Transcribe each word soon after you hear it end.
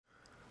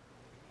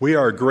We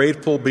are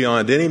grateful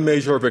beyond any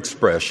measure of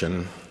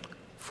expression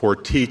for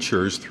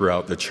teachers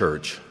throughout the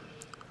church.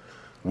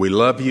 We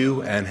love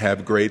you and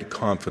have great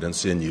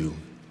confidence in you.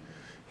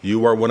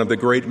 You are one of the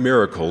great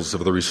miracles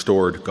of the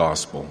restored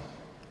gospel.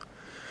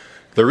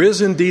 There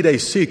is indeed a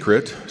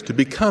secret to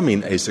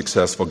becoming a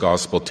successful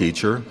gospel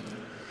teacher,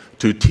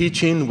 to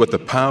teaching with the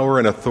power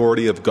and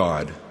authority of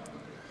God.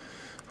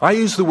 I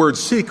use the word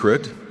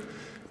secret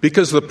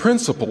because the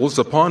principles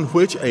upon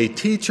which a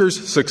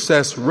teacher's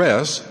success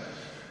rests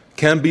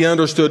can be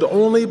understood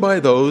only by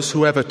those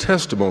who have a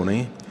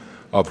testimony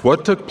of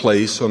what took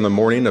place on the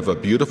morning of a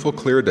beautiful,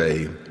 clear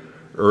day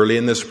early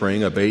in the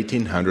spring of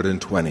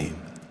 1820.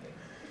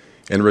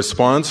 In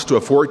response to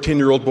a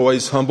 14-year-old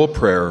boy's humble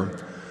prayer,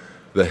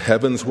 the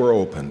heavens were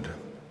opened.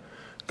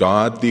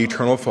 God, the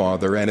Eternal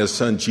Father, and His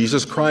Son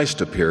Jesus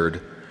Christ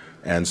appeared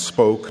and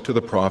spoke to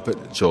the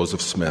prophet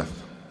Joseph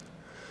Smith.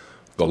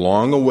 The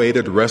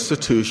long-awaited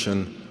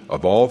restitution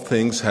of all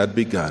things had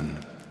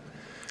begun,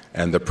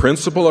 and the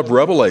principle of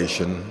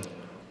revelation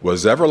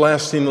was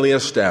everlastingly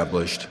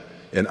established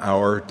in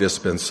our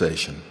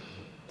dispensation.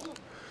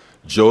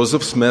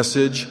 Joseph's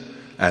message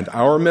and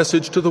our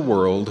message to the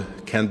world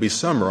can be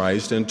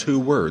summarized in two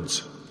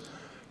words: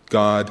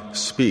 God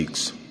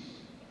speaks.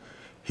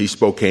 He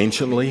spoke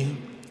anciently,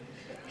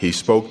 He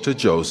spoke to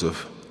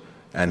Joseph,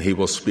 and He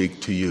will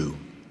speak to you.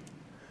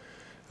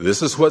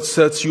 This is what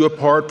sets you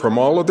apart from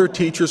all other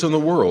teachers in the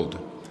world.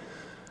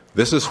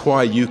 This is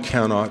why you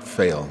cannot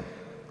fail.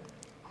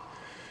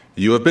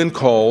 You have been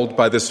called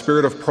by the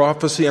spirit of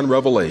prophecy and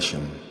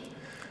revelation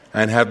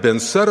and have been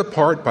set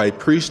apart by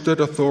priesthood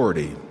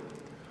authority.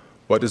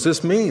 What does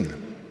this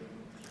mean?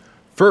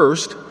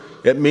 First,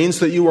 it means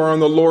that you are on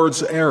the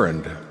Lord's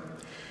errand.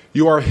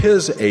 You are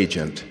His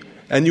agent,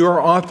 and you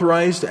are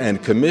authorized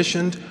and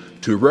commissioned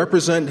to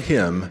represent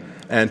Him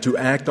and to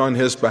act on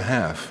His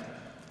behalf.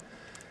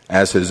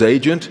 As His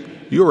agent,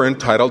 you are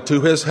entitled to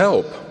His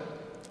help.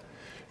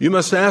 You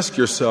must ask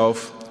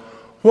yourself,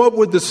 what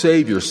would the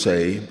Savior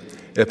say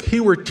if He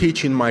were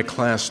teaching my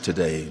class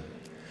today?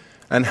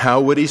 And how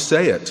would He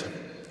say it?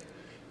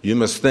 You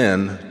must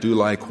then do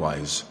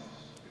likewise.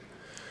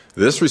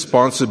 This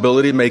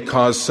responsibility may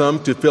cause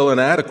some to feel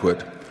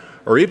inadequate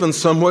or even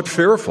somewhat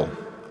fearful.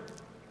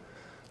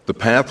 The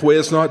pathway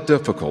is not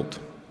difficult.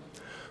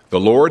 The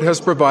Lord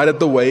has provided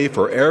the way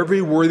for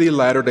every worthy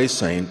Latter-day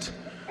Saint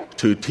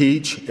to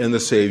teach in the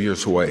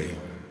Savior's way.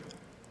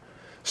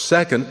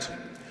 Second,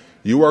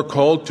 you are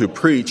called to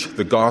preach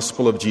the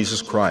gospel of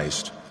Jesus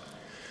Christ.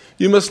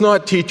 You must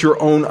not teach your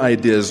own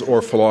ideas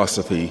or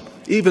philosophy,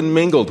 even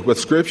mingled with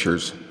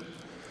scriptures.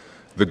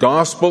 The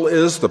gospel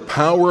is the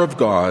power of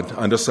God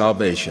unto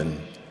salvation,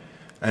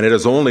 and it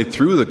is only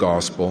through the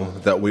gospel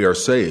that we are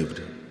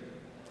saved.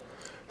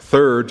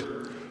 Third,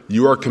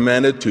 you are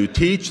commanded to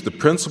teach the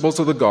principles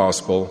of the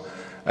gospel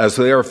as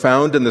they are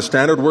found in the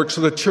standard works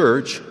of the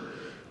church,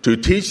 to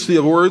teach the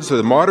words of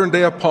the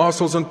modern-day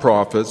apostles and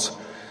prophets,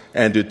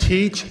 and to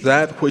teach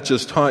that which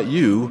is taught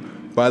you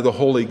by the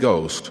Holy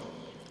Ghost.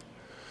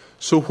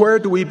 So where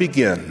do we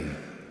begin?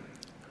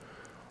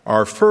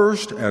 Our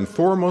first and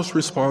foremost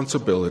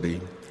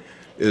responsibility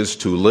is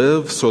to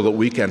live so that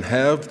we can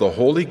have the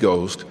Holy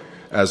Ghost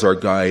as our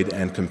guide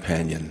and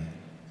companion.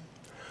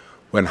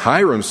 When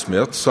Hiram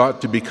Smith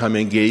sought to become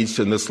engaged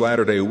in this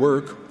latter-day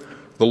work,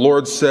 the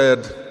Lord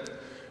said,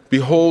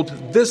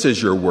 "Behold, this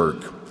is your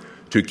work,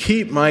 to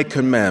keep my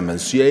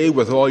commandments, yea,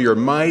 with all your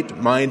might,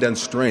 mind, and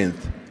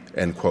strength."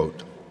 End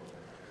quote.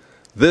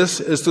 This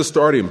is the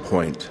starting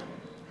point.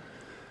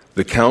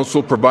 The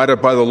counsel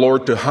provided by the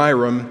Lord to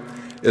Hiram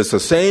is the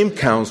same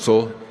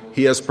counsel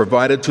He has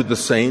provided to the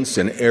saints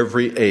in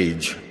every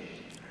age.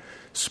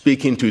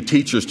 Speaking to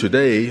teachers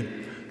today,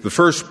 the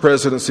First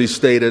Presidency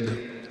stated,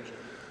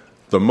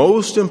 "The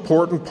most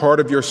important part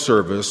of your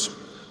service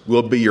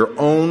will be your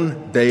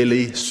own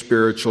daily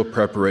spiritual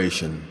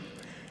preparation,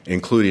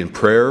 including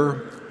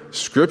prayer,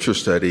 scripture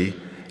study,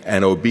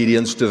 and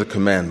obedience to the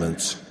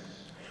commandments.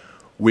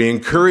 We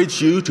encourage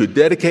you to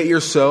dedicate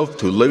yourself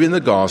to living the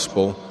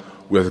gospel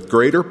with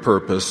greater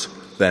purpose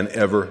than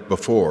ever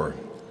before."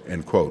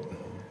 End quote.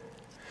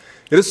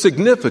 It is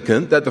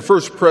significant that the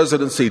First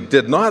Presidency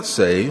did not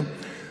say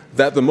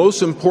that the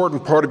most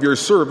important part of your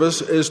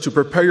service is to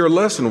prepare your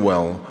lesson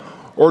well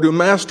or to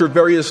master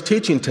various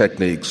teaching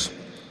techniques.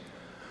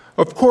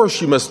 Of course,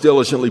 you must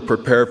diligently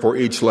prepare for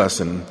each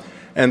lesson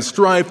and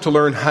strive to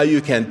learn how you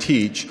can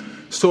teach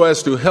so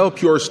as to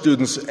help your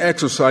students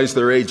exercise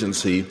their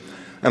agency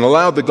and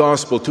allow the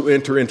gospel to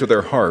enter into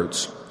their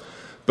hearts.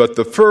 But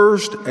the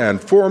first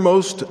and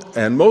foremost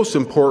and most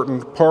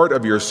important part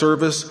of your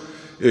service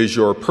is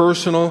your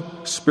personal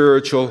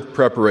spiritual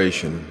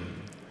preparation.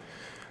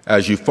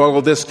 As you follow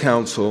this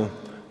counsel,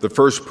 the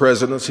First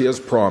Presidency has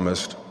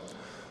promised,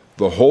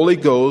 the Holy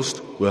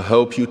Ghost will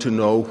help you to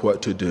know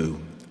what to do.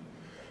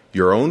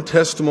 Your own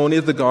testimony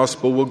of the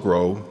gospel will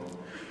grow,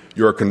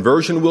 your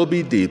conversion will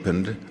be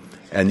deepened,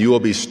 and you will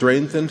be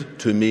strengthened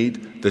to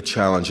meet the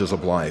challenges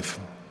of life.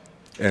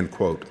 End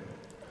quote.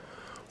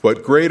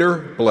 What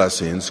greater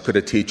blessings could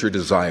a teacher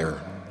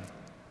desire?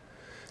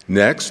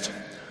 Next,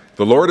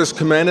 The Lord has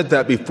commanded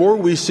that before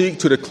we seek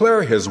to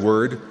declare His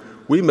word,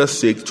 we must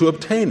seek to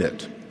obtain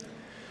it.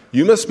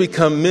 You must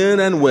become men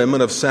and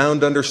women of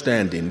sound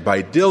understanding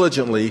by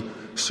diligently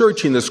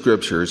searching the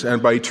Scriptures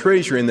and by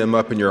treasuring them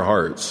up in your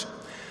hearts.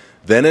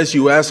 Then as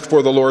you ask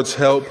for the Lord's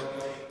help,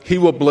 He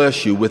will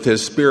bless you with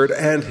His Spirit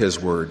and His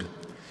word.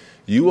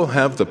 You will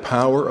have the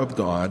power of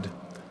God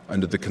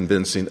under the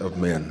convincing of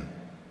men.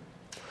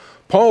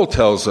 Paul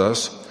tells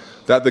us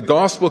that the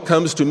gospel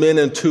comes to men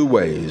in two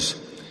ways,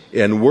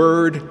 in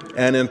word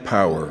and in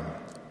power.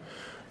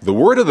 The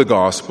word of the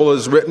gospel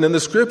is written in the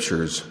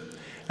Scriptures,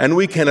 and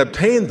we can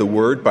obtain the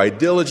word by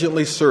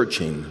diligently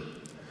searching.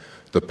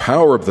 The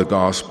power of the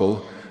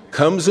gospel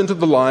comes into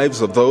the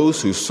lives of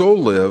those who so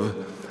live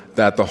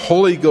that the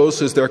Holy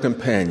Ghost is their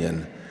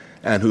companion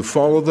and who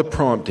follow the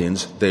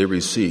promptings they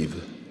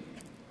receive.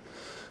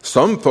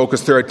 Some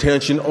focus their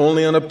attention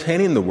only on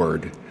obtaining the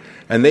word,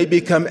 and they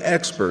become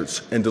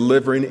experts in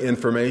delivering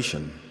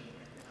information.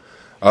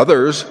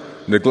 Others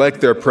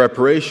neglect their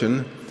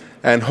preparation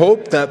and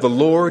hope that the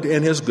Lord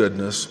in His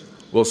goodness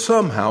will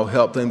somehow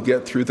help them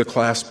get through the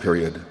class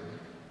period.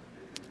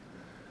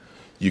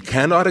 You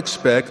cannot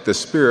expect the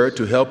Spirit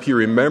to help you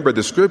remember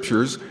the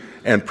Scriptures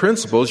and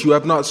principles you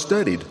have not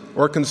studied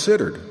or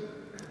considered.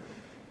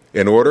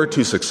 In order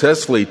to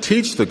successfully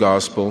teach the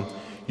gospel,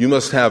 you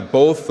must have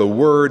both the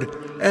word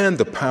and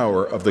the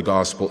power of the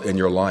gospel in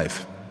your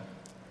life.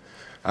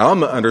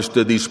 Alma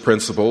understood these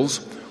principles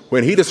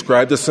when he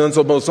described the sons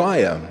of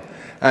Mosiah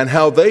and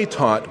how they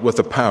taught with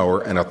the power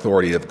and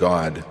authority of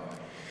God.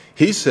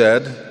 He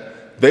said,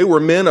 "They were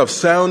men of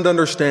sound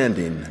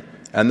understanding,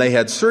 and they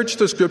had searched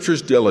the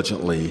Scriptures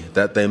diligently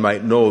that they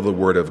might know the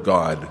word of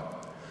God.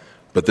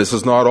 But this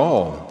is not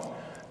all.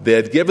 They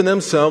had given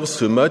themselves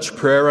to much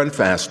prayer and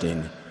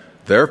fasting.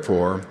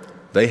 Therefore,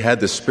 they had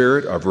the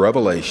spirit of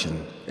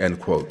revelation." End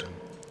quote.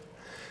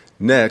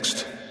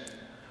 Next,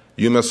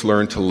 you must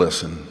learn to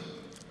listen.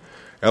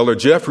 Elder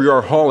Jeffrey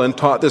R. Holland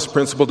taught this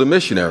principle to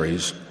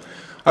missionaries.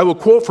 I will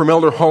quote from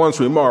Elder Holland's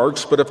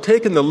remarks, but have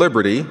taken the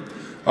liberty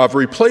of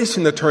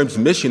replacing the terms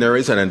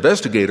missionaries and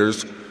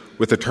investigators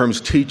with the terms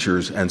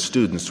teachers and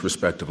students,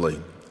 respectively.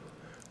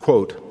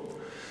 Quote,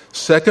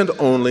 "Second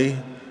only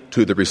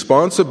to the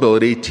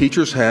responsibility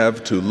teachers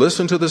have to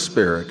listen to the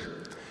Spirit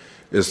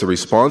is the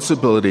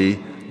responsibility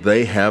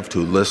they have to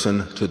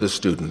listen to the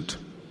student.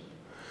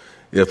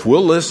 If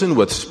we'll listen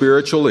with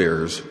spiritual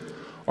ears,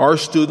 our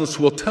students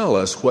will tell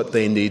us what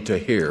they need to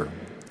hear."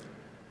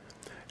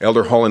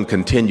 Elder Holland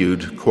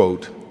continued,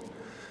 quote,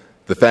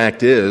 "The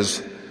fact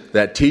is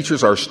that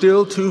teachers are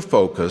still too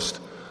focused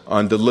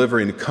on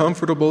delivering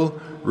comfortable,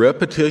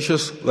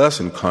 repetitious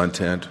lesson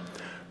content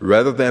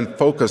rather than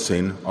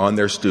focusing on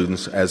their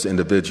students as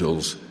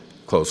individuals."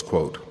 Close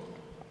quote.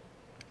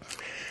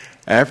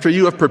 After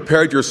you have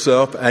prepared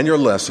yourself and your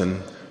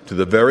lesson to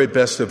the very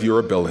best of your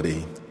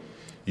ability,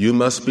 you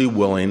must be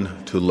willing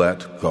to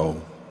let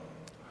go.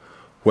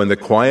 When the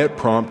quiet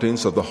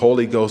promptings of the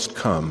Holy Ghost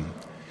come,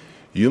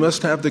 you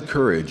must have the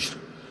courage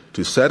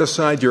to set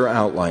aside your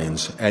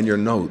outlines and your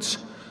notes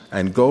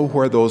and go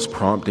where those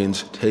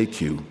promptings take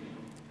you.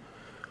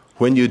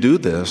 When you do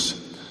this,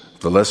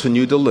 the lesson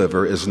you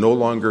deliver is no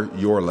longer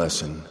your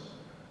lesson,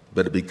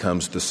 but it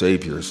becomes the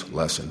Savior's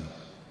lesson.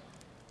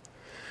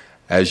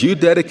 As you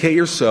dedicate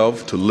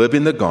yourself to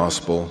living the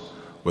gospel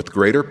with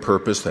greater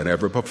purpose than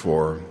ever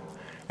before,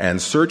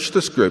 and search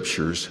the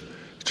Scriptures,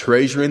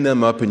 treasuring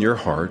them up in your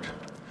heart,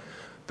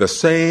 the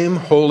same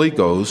Holy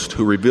Ghost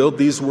who revealed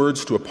these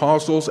words to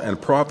apostles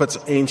and prophets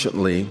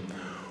anciently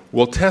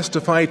will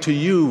testify to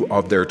you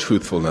of their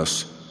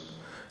truthfulness.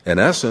 In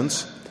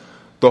essence,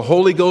 the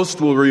Holy Ghost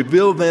will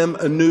reveal them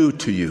anew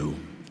to you.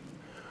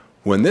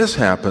 When this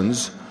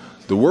happens,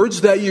 the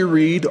words that you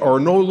read are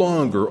no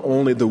longer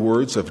only the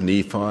words of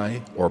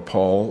Nephi or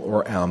Paul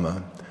or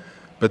Alma,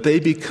 but they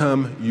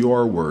become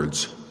your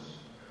words.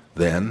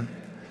 Then,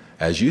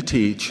 as you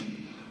teach,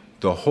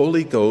 the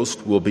Holy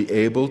Ghost will be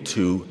able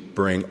to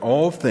bring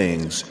all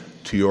things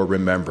to your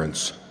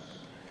remembrance.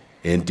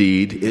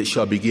 Indeed, it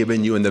shall be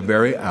given you in the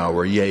very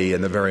hour, yea,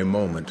 in the very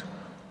moment,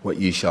 what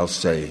ye shall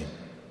say.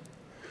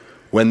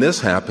 When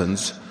this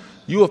happens,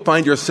 you will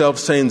find yourself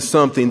saying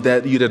something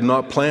that you did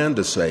not plan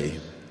to say.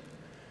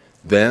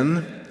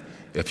 Then,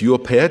 if you will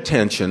pay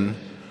attention,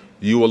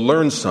 you will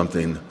learn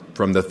something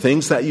from the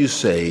things that you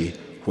say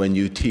when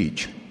you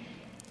teach.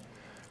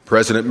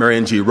 President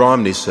Marion G.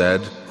 Romney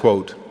said,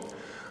 quote,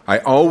 "I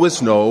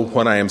always know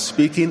when I am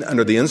speaking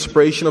under the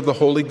inspiration of the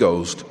Holy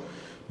Ghost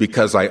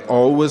because I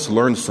always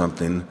learn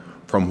something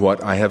from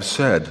what I have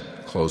said."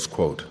 Close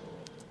quote.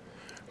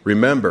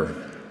 Remember,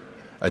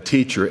 a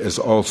teacher is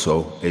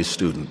also a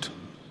student.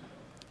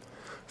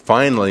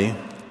 Finally,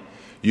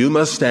 you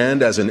must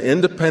stand as an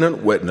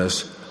independent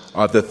witness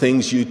of the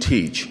things you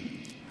teach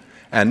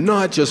and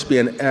not just be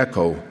an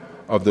echo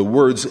of the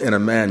words in a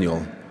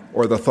manual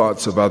or the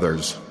thoughts of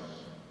others.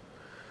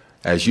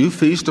 As you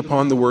feast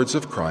upon the words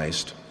of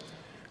Christ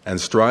and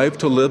strive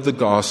to live the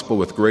gospel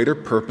with greater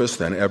purpose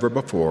than ever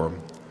before,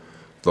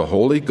 the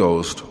Holy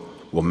Ghost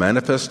will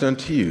manifest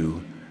unto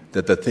you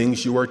that the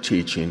things you are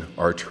teaching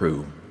are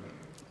true.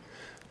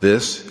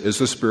 This is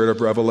the spirit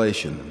of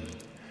revelation,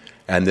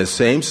 and this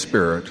same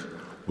spirit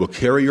will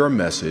carry your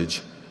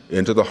message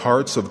into the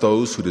hearts of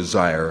those who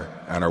desire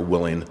and are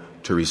willing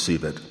to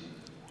receive it.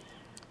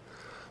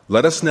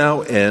 Let us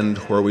now end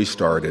where we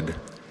started,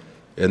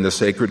 in the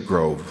sacred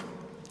grove.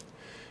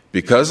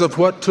 Because of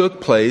what took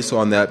place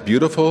on that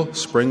beautiful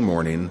spring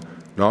morning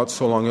not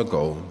so long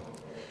ago,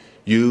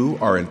 you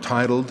are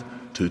entitled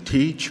to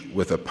teach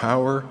with the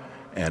power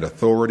and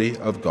authority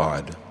of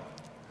God.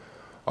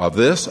 Of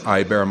this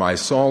I bear my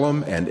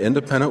solemn and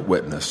independent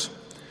witness.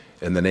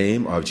 In the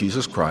name of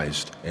Jesus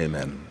Christ,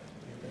 amen.